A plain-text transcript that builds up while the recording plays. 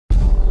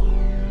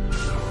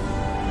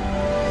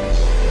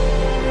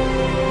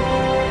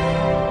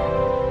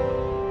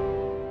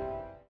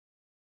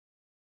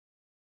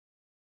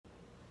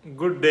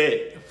Good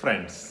day,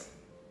 friends.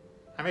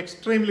 I'm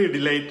extremely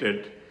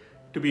delighted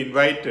to be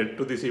invited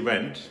to this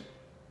event,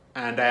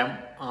 and I am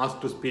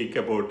asked to speak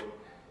about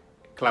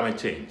climate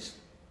change,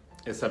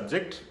 a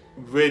subject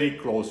very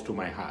close to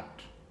my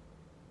heart.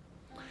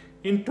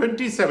 In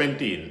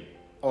 2017,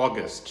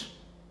 August,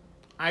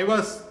 I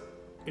was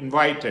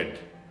invited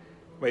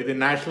by the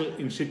National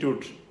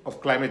Institute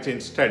of Climate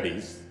Change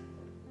Studies,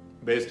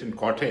 based in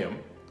Kottayam,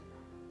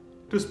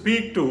 to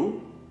speak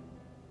to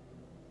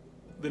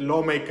the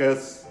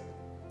lawmakers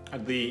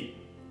at the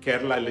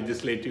Kerala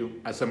Legislative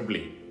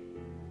Assembly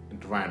in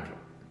Rwanda.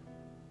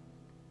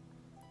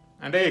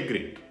 And I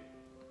agreed.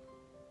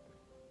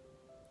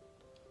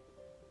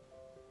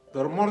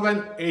 There were more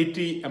than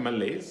 80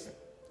 MLAs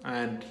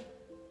and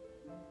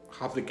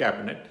half the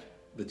cabinet,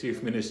 the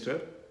chief minister,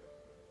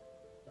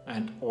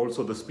 and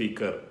also the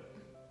speaker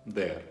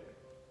there.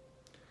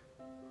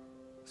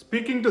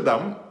 Speaking to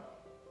them,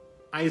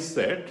 I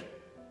said,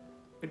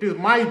 it is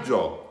my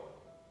job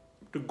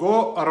to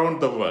go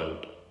around the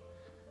world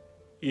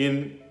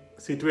in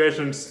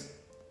situations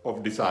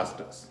of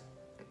disasters.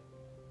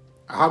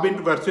 I have been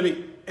to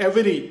virtually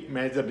every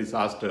major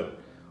disaster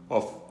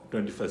of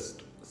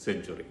 21st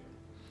century.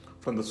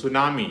 From the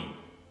tsunami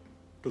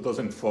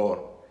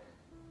 2004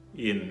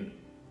 in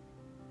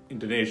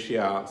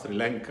Indonesia, Sri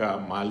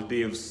Lanka,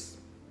 Maldives,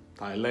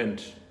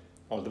 Thailand,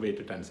 all the way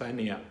to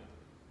Tanzania.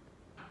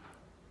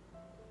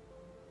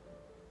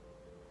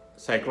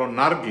 Cyclone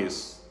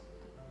Nargis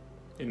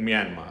in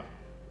Myanmar,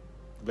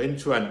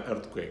 Sichuan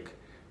earthquake,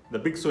 the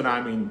big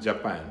tsunami in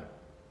Japan,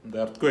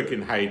 the earthquake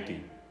in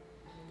Haiti,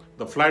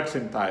 the floods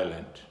in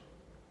Thailand,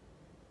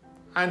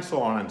 and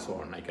so on and so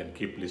on. I can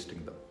keep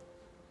listing them.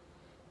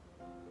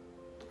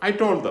 I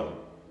told them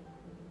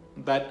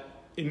that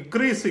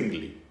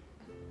increasingly,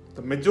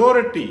 the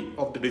majority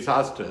of the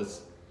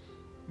disasters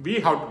we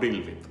have to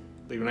deal with,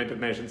 the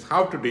United Nations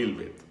have to deal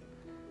with,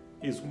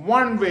 is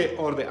one way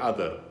or the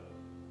other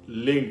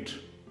linked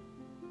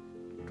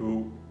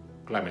to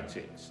climate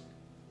change.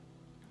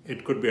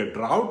 It could be a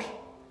drought,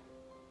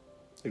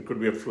 it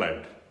could be a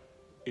flood,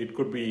 it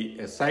could be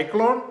a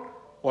cyclone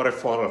or a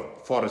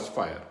forest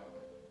fire.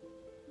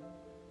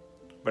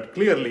 But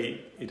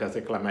clearly, it has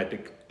a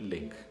climatic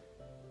link.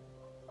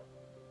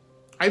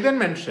 I then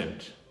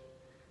mentioned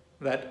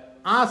that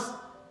as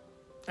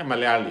a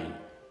Malayali,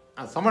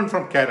 as someone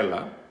from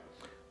Kerala,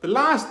 the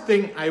last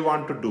thing I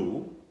want to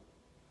do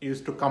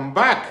is to come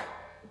back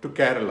to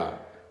Kerala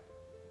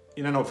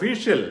in an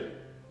official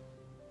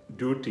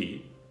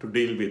duty to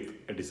deal with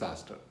a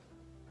disaster.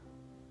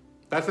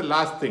 That's the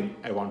last thing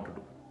I want to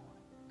do.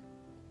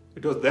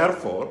 It was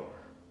therefore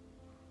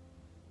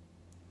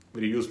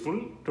very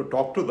useful to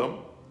talk to them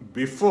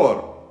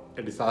before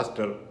a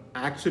disaster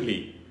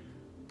actually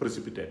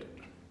precipitated.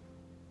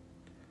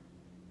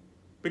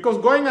 Because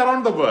going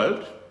around the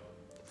world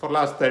for the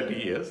last 30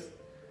 years,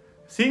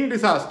 seeing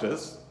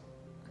disasters,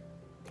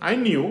 I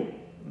knew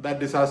that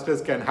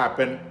disasters can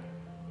happen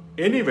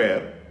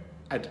anywhere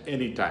at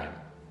any time.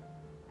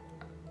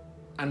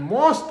 And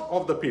most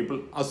of the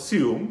people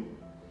assume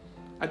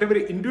at a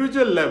very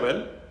individual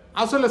level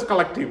as well as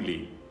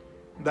collectively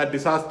that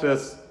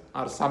disasters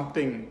are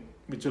something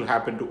which will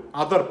happen to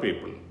other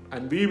people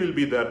and we will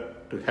be there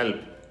to help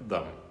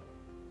them.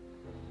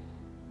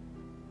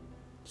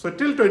 So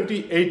till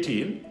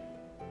 2018,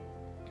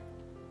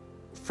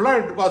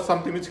 flood was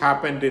something which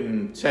happened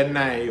in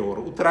Chennai or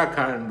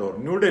Uttarakhand or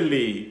New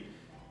Delhi,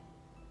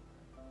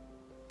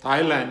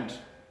 Thailand.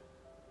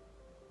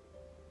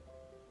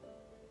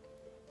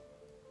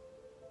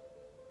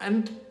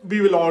 And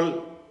we will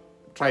all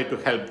try to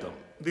help them.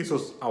 This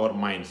was our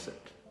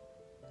mindset.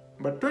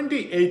 But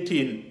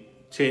 2018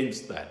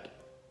 changed that.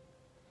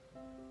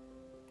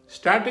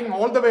 Starting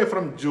all the way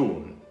from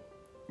June,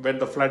 when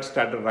the flood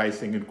started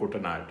rising in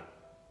Kuttanad,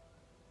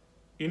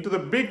 into the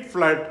big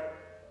flood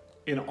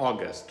in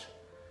August,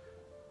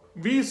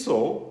 we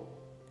saw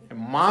a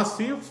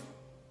massive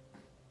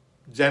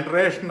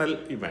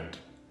generational event,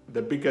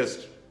 the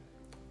biggest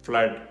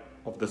flood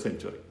of the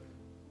century.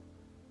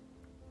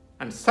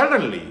 And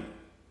suddenly,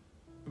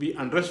 we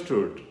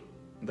understood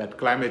that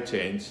climate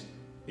change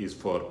is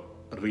for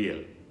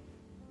real.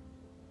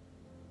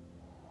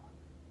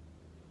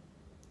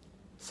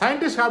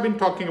 Scientists have been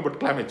talking about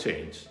climate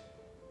change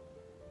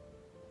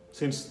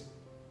since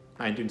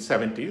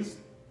 1970s.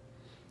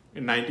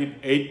 In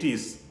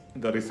 1980s,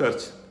 the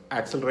research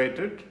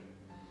accelerated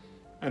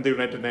and the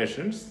United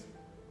Nations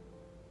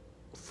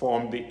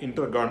formed the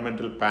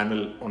Intergovernmental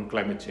Panel on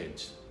Climate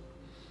Change,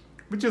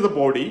 which is a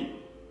body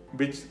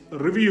which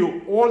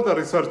review all the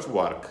research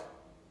work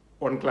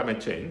on climate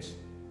change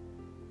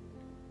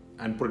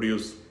and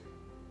produce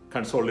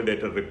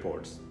consolidated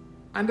reports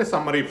and a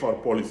summary for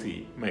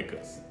policy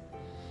makers.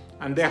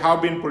 And they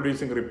have been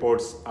producing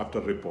reports after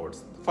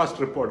reports. The first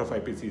report of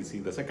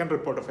IPCC, the second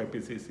report of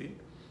IPCC.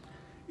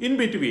 In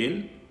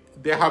between,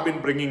 they have been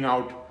bringing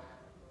out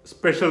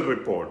special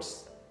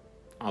reports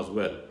as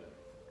well.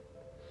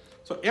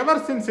 So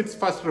ever since its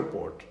first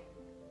report,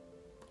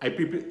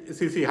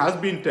 IPCC has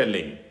been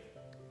telling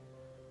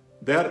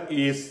there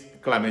is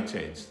climate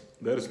change.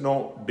 There is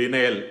no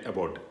denial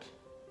about it.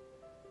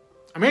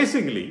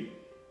 Amazingly,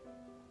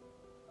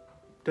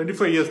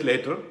 25 years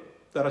later,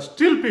 there are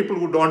still people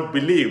who don't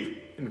believe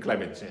in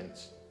climate change.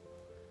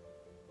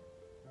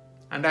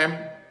 And I'm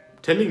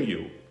telling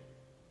you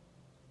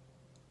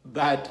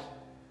that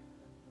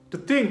to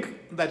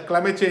think that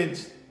climate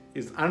change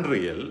is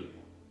unreal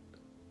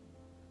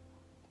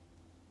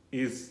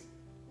is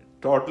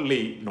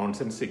totally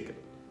nonsensical.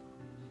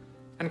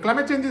 And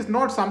climate change is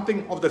not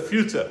something of the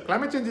future.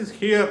 Climate change is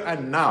here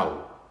and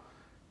now.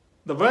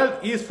 The world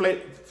is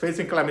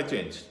facing climate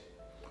change.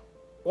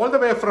 All the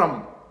way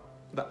from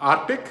the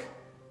Arctic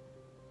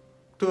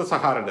to the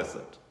Sahara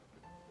Desert.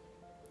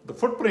 The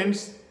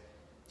footprints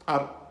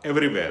are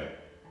everywhere.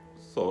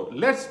 So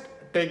let's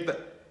take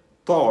the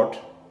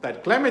thought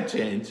that climate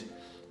change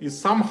is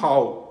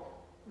somehow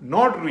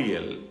not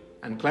real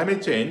and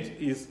climate change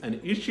is an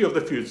issue of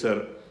the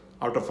future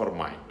out of our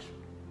mind.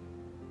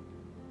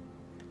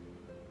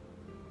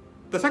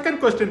 The second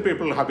question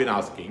people have been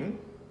asking,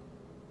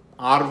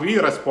 are we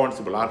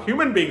responsible? Are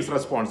human beings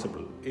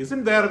responsible?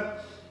 Isn't there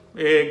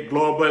a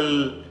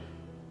global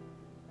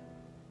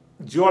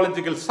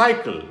geological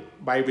cycle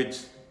by which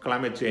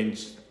climate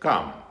change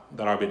comes?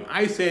 There have been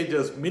ice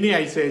ages, mini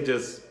ice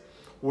ages.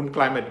 Won't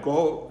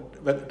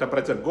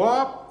temperature go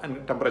up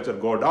and temperature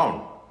go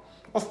down?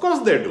 Of course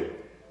they do.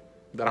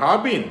 There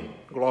have been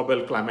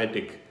global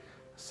climatic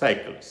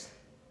cycles.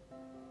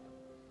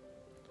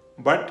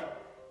 But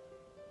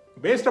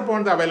based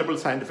upon the available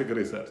scientific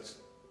research,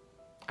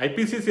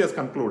 IPCC has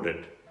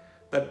concluded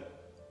that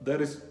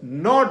there is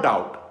no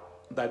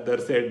doubt that there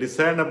is a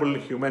discernible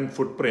human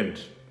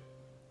footprint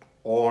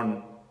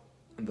on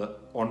the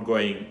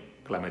ongoing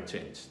climate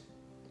change.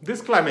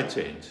 This climate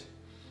change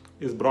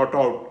is brought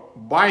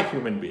out by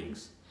human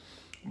beings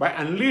by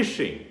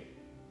unleashing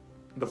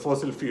the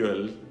fossil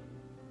fuel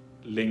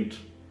linked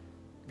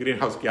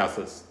greenhouse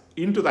gases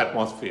into the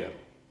atmosphere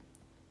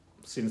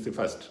since the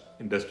first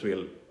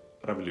industrial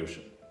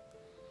revolution.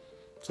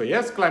 So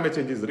yes, climate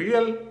change is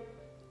real.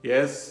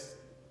 Yes,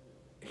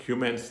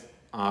 humans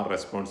are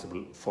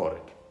responsible for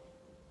it.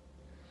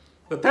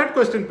 The third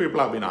question people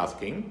have been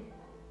asking,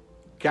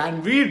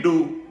 can we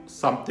do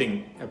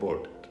something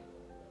about it?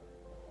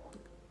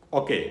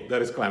 Okay,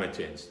 there is climate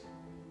change.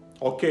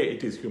 Okay,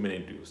 it is human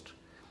induced.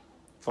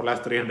 For the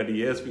last 300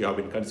 years, we have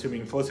been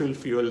consuming fossil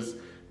fuels.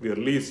 We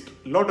released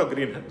a lot of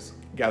greenhouse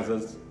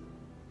gases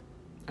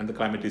and the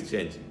climate is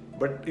changing.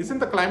 But isn't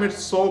the climate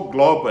so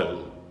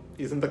global?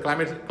 Isn't the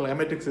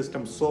climatic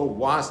system so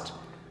vast,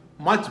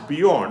 much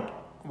beyond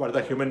what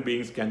the human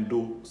beings can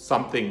do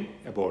something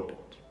about it?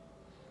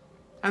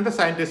 And the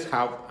scientists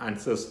have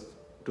answers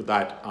to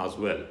that as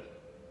well.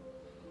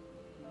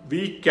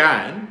 We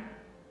can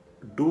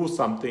do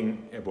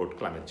something about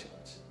climate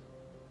change.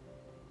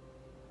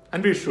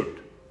 And we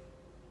should.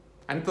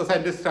 And the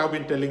scientists have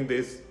been telling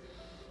this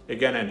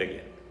again and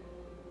again.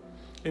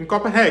 In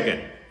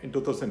Copenhagen in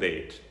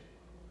 2008,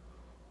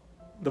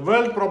 the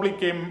world probably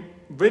came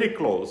very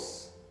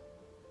close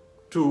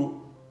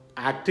to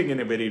acting in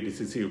a very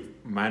decisive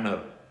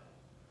manner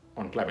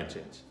on climate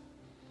change.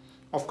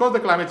 Of course, the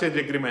climate change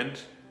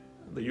agreement,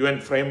 the UN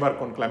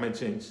framework on climate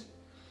change,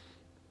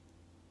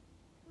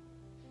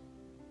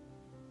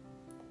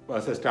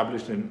 was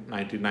established in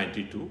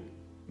 1992.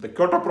 The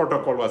Kyoto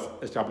Protocol was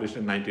established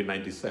in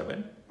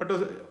 1997,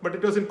 but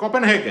it was in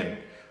Copenhagen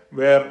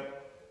where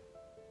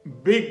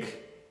big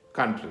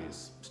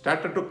countries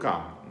started to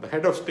come, the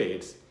head of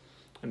states,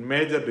 and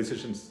major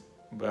decisions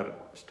were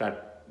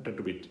started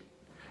to be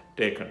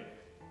taken.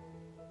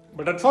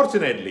 But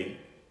unfortunately,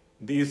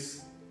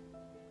 these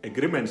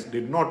agreements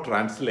did not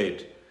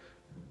translate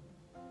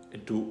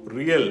into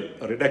real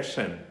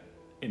reduction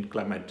in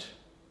climate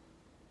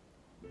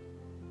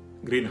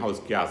greenhouse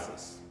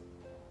gases.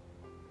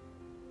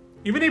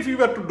 Even if we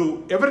were to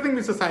do everything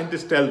which the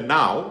scientists tell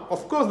now,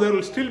 of course there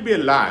will still be a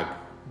lag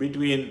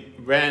between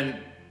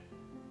when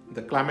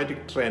the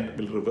climatic trend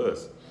will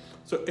reverse.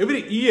 So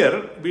every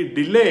year we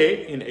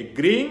delay in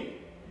agreeing,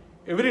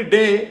 every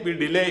day we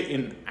delay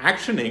in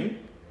actioning,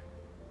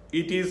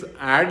 it is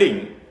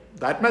adding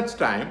that much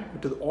time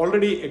to the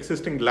already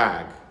existing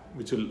lag,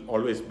 which will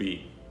always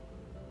be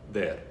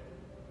there.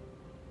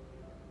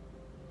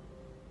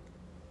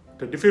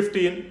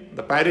 2015,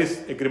 the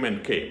Paris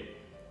Agreement came,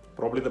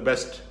 probably the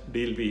best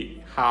deal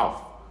we have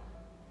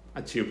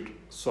achieved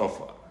so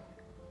far.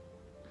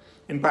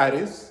 In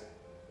Paris,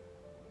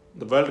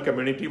 the world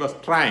community was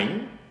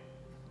trying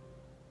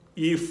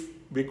if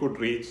we could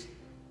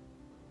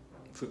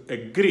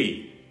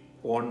agree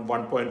on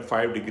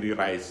 1.5 degree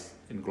rise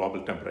in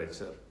global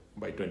temperature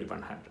by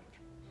 2100.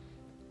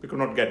 We could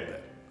not get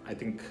there. I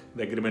think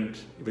the agreement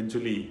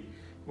eventually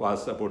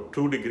was about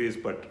 2 degrees,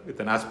 but with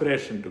an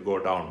aspiration to go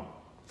down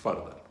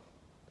further.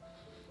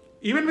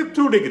 Even with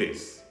 2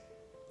 degrees,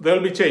 there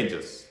will be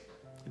changes.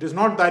 It is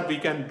not that we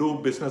can do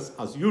business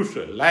as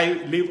usual,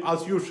 live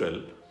as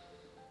usual,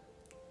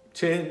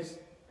 change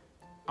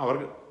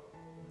our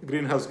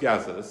greenhouse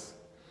gases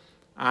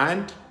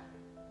and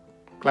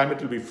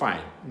climate will be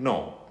fine.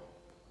 No,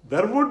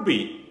 there would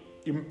be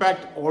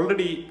impact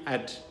already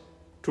at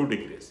 2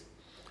 degrees.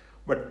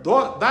 But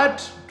though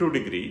that 2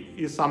 degree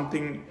is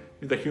something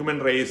the human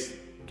race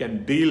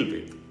can deal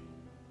with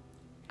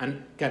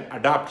and can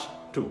adapt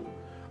to.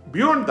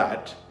 Beyond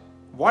that,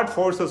 what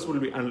forces will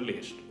be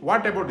unleashed?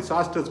 What about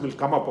disasters will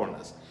come upon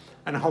us?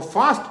 And how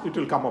fast it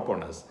will come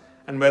upon us?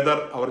 And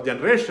whether our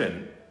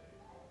generation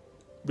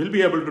will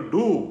be able to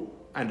do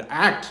and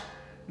act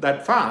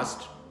that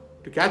fast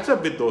to catch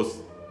up with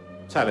those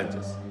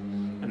challenges.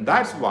 And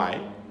that's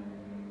why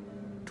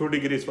 2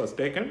 degrees was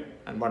taken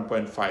and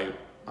 1.5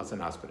 as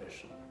an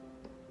aspiration.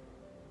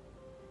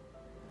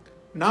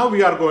 Now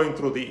we are going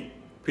through the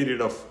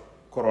period of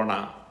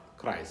Corona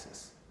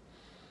crisis.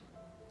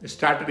 It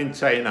started in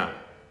China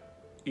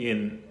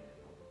in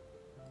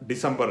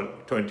December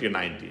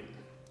 2019.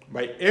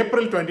 By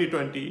April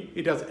 2020,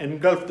 it has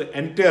engulfed the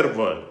entire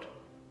world.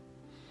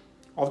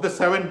 Of the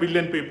 7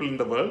 billion people in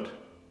the world,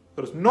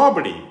 there is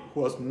nobody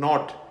who was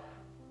not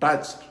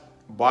touched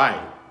by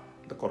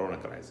the Corona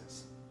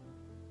crisis.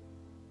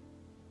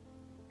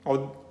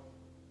 All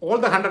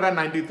the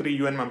 193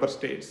 UN member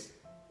states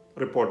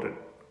reported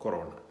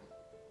Corona.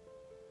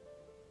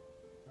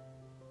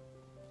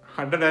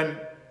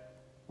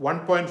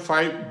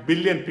 101.5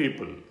 billion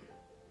people,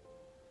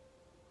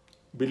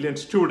 billion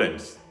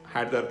students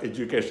had their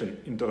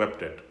education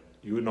interrupted.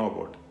 You know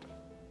about it.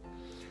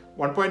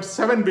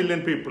 1.7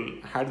 billion people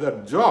had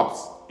their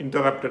jobs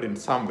interrupted in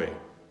some way.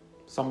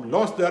 Some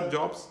lost their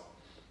jobs.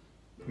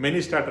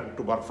 Many started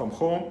to work from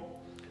home.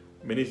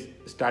 Many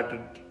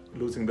started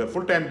losing their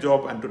full-time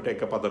job and to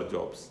take up other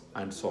jobs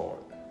and so on.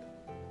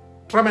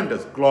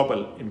 Tremendous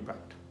global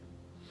impact.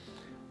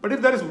 But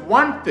if there is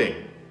one thing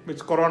which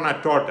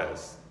Corona taught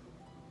us,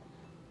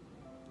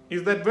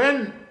 is that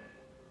when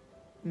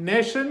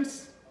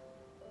nations,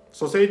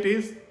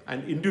 societies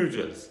and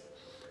individuals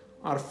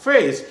are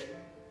faced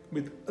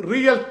with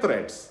real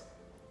threats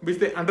which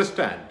they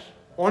understand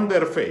on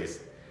their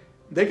face,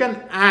 they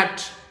can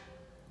act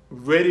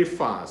very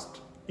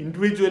fast,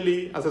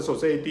 individually, as a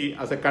society,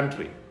 as a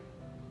country.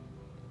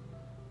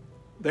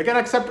 They can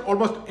accept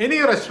almost any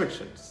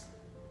restrictions.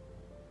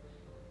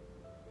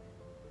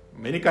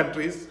 Many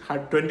countries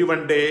had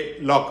 21-day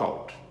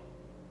lockout.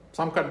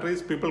 Some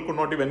countries, people could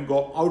not even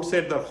go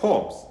outside their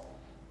homes,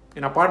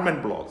 in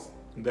apartment blocks,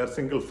 in their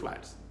single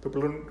flats.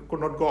 People could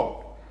not go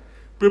out.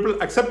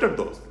 People accepted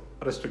those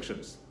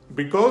restrictions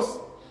because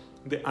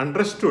they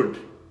understood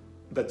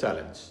the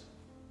challenge.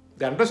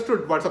 They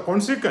understood what's the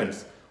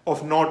consequence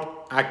of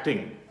not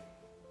acting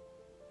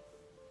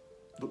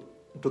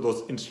to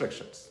those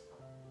instructions.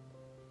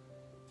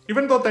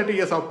 Even though 30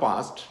 years have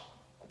passed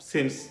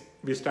since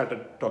we started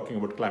talking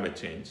about climate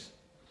change,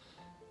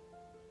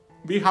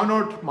 we have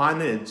not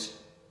managed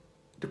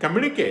to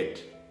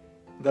communicate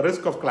the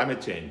risk of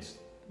climate change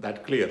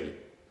that clearly.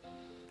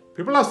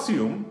 People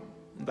assume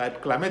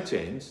that climate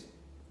change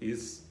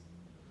is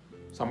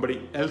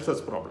somebody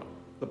else's problem.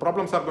 The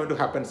problems are going to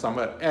happen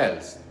somewhere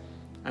else,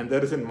 and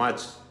there isn't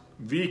much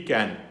we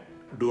can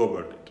do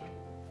about it.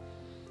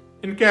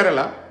 In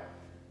Kerala,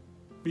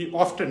 we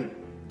often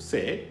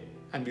say,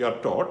 and we are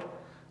taught,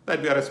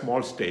 that we are a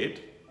small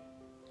state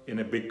in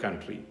a big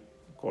country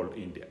called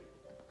India.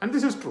 And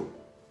this is true.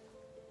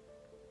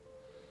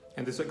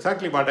 And this is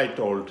exactly what I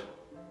told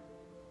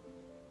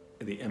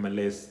the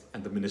MLAs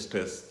and the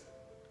ministers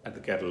at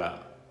the Kerala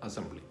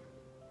Assembly.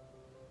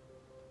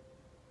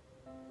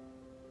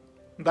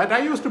 That I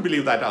used to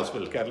believe that as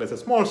well. Kerala is a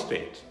small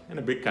state in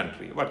a big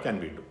country. What can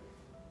we do?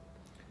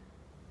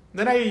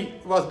 Then I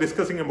was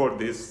discussing about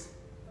this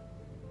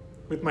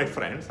with my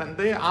friends, and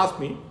they asked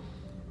me,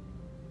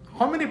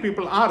 how many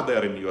people are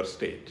there in your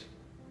state?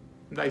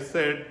 And I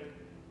said,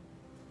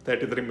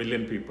 33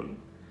 million people.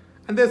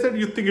 And they said,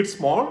 you think it's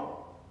small?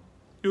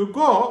 You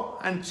go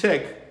and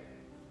check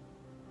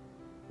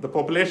the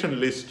population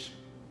list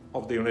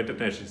of the United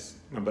Nations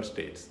member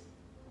states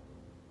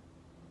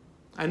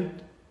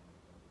and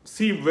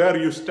see where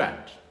you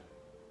stand.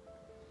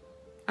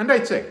 And I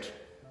checked.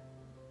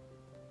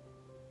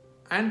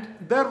 And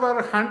there were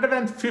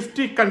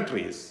 150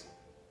 countries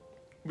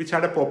which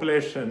had a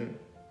population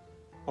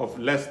of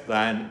less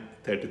than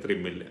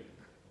 33 million.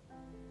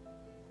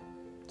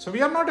 So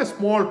we are not a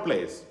small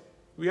place.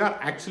 We are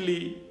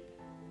actually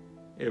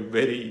a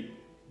very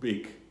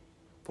big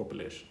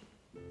population.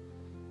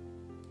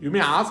 You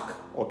may ask,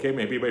 okay,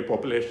 maybe by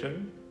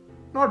population,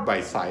 not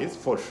by size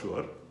for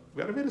sure.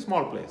 We are a very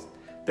small place,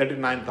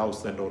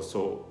 39,000 or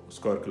so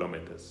square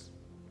kilometers.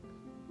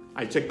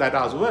 I checked that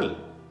as well,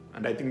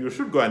 and I think you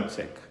should go and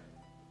check.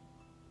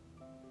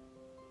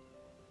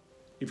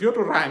 If you have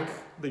to rank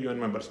the UN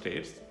member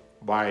states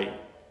by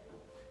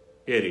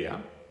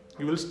area,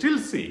 you will still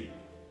see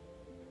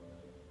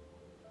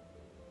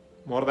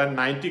more than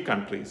 90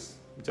 countries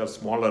which are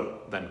smaller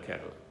than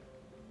Kerala.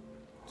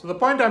 So the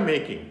point I'm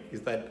making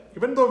is that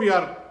even though we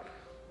are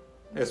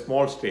a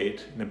small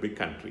state in a big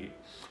country,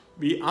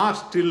 we are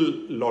still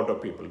a lot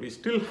of people. We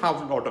still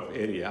have a lot of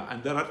area,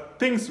 and there are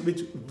things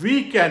which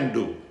we can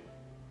do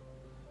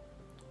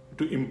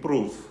to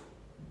improve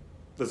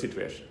the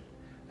situation.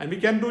 And we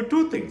can do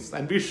two things,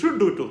 and we should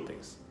do two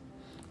things.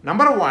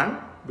 Number one,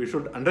 we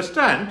should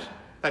understand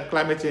that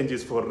climate change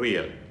is for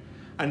real.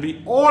 And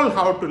we all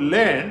have to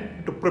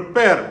learn to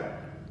prepare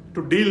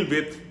to deal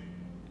with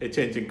a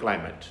changing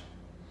climate.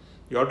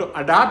 We have to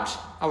adapt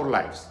our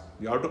lives.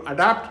 We have to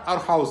adapt our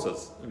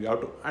houses. We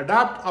have to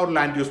adapt our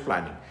land use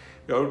planning.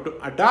 We have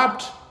to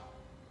adapt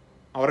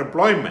our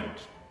employment.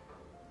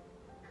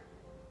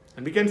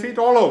 And we can see it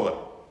all over.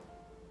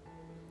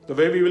 The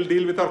way we will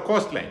deal with our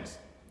coastlines,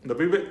 the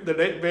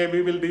way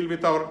we will deal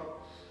with our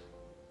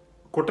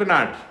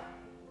Kutanad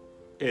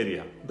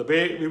area, the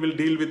way we will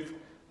deal with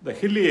the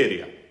hilly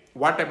area,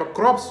 what type of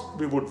crops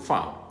we would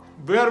farm,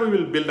 where we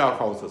will build our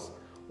houses,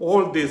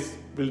 all this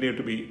will need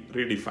to be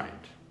redefined.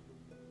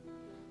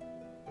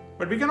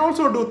 But we can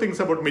also do things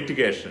about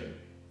mitigation,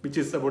 which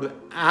is about the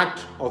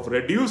act of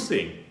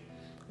reducing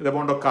the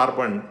amount of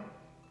carbon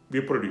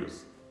we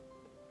produce.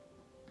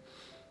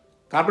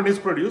 Carbon is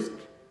produced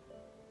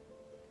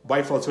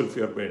by fossil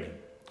fuel burning,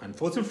 and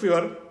fossil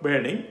fuel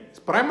burning is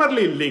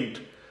primarily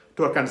linked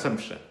to our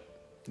consumption.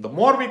 The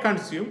more we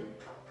consume,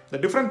 the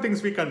different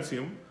things we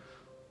consume,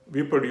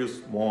 we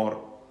produce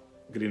more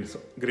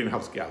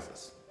greenhouse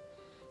gases.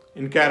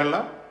 In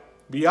Kerala,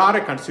 we are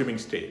a consuming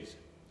state,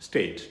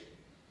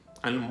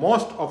 and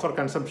most of our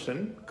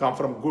consumption comes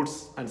from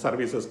goods and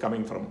services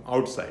coming from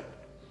outside.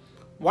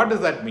 What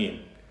does that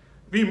mean?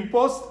 We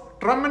impose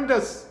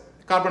tremendous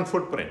carbon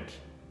footprint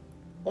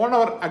on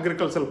our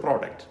agricultural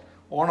product,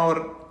 on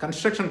our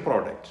construction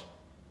product,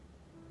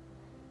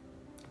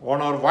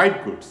 on our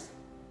white goods.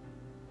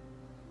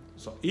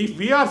 So if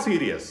we are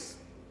serious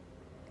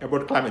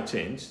about climate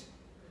change,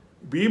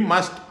 we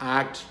must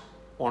act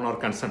on our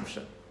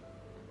consumption.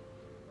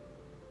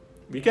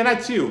 We can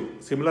achieve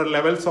similar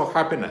levels of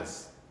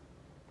happiness,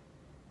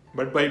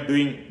 but by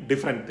doing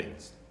different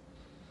things.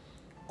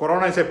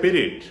 Corona is a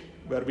period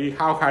where we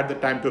have had the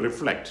time to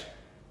reflect.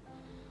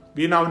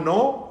 We now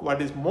know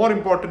what is more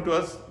important to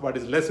us, what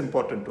is less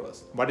important to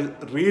us, what is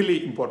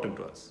really important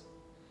to us.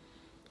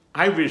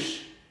 I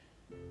wish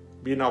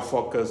we now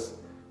focus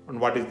on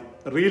what is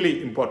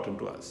really important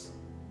to us.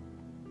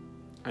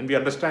 And we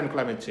understand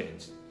climate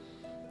change.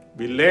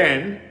 We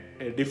learn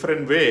a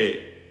different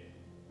way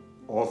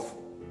of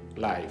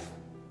life,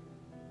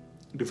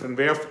 different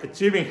way of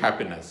achieving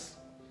happiness,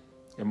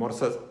 a more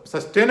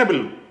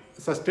sustainable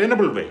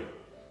way,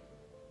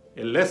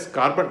 a less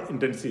carbon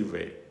intensive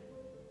way.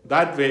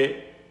 That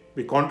way,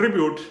 we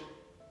contribute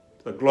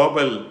to the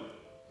global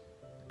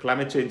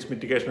climate change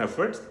mitigation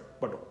efforts,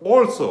 but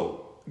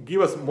also give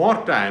us more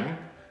time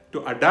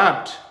to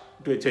adapt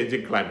to a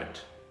changing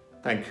climate.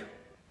 Thank you.